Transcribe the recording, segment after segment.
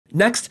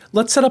Next,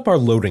 let's set up our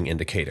loading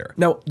indicator.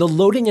 Now, the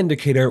loading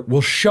indicator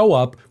will show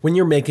up when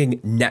you're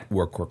making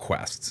network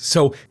requests.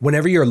 So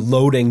whenever you're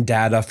loading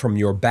data from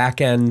your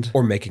backend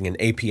or making an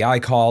API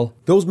call,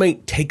 those may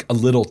take a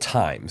little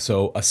time,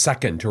 so a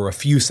second or a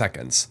few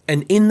seconds.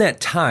 And in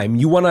that time,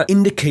 you want to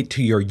indicate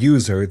to your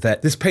user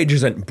that this page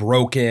isn't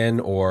broken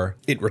or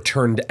it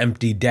returned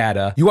empty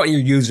data. You want your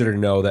user to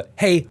know that,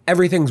 hey,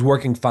 everything's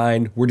working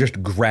fine, we're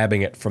just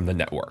grabbing it from the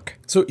network.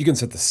 So you can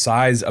set the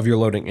size of your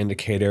loading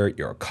indicator,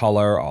 your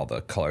color, all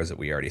the colors that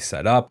we already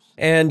set up,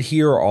 and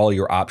here are all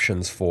your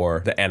options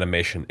for the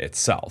animation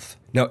itself.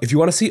 Now, if you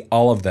want to see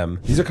all of them,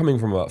 these are coming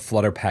from a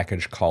Flutter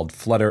package called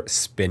Flutter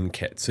Spin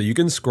Kit. So you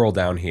can scroll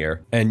down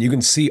here and you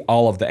can see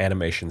all of the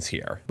animations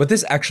here. But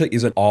this actually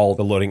isn't all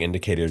the loading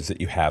indicators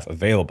that you have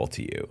available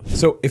to you.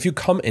 So if you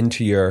come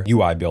into your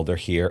UI builder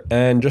here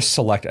and just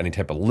select any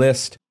type of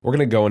list, we're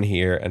going to go in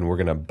here and we're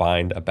going to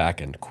bind a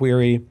backend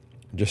query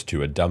just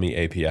to a dummy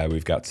API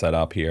we've got set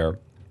up here,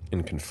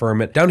 and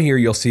confirm it. Down here,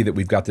 you'll see that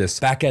we've got this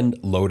backend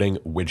loading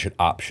widget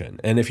option.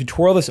 And if you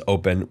twirl this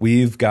open,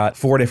 we've got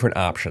 4 different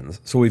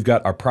options. So we've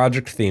got our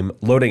project theme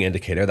loading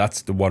indicator.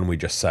 That's the one we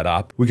just set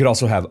up. We could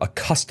also have a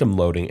custom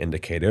loading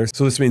indicator.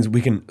 So this means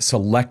we can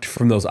select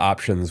from those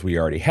options we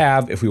already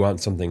have if we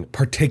want something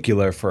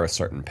particular for a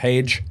certain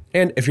page.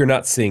 And if you're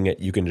not seeing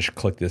it, you can just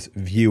click this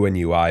View in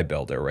UI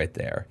Builder right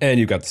there. And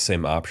you've got the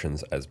same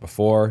options as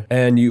before.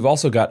 And you've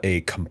also got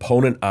a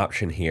component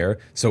option here.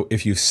 So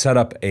if you set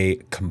up a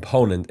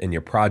component in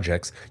your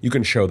projects, you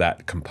can show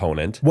that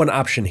component. One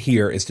option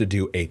here is to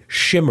do a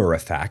shimmer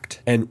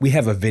effect. And we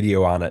have a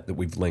video on it that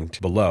we've linked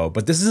below.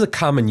 But this is a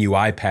common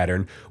UI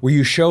pattern where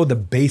you show the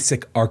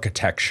basic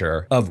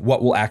architecture of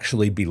what will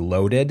actually be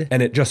loaded,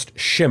 and it just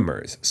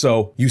shimmers.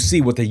 So you see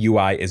what the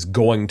UI is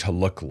going to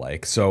look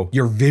like. So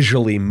you're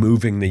visually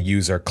moving the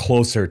user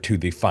closer to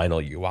the final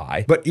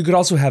UI. But you could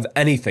also have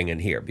anything in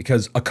here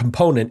because a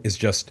component is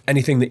just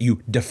anything that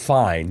you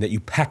define, that you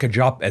package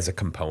up as a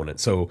component.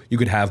 So you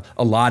could have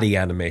a Lottie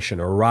animation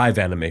or arrive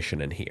animation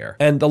in here.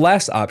 And the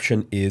last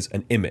option is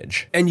an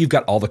image. And you've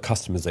got all the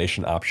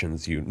customization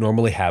options you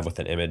normally have with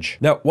an image.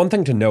 Now, one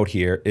thing to note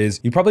here is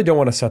you probably don't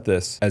want to set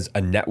this as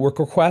a network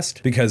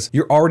request because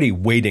you're already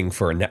waiting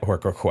for a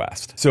network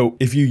request. So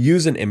if you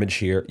use an image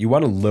here, you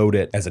want to load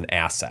it as an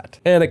asset.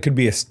 And it could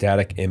be a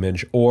static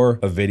image or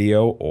a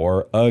video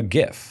or a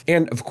GIF.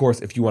 And of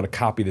course, if you want to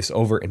copy this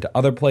over into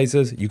other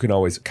places, you can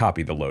always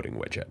copy the loading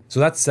widget. So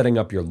that's setting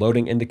up your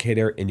loading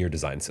indicator in your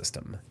design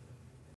system.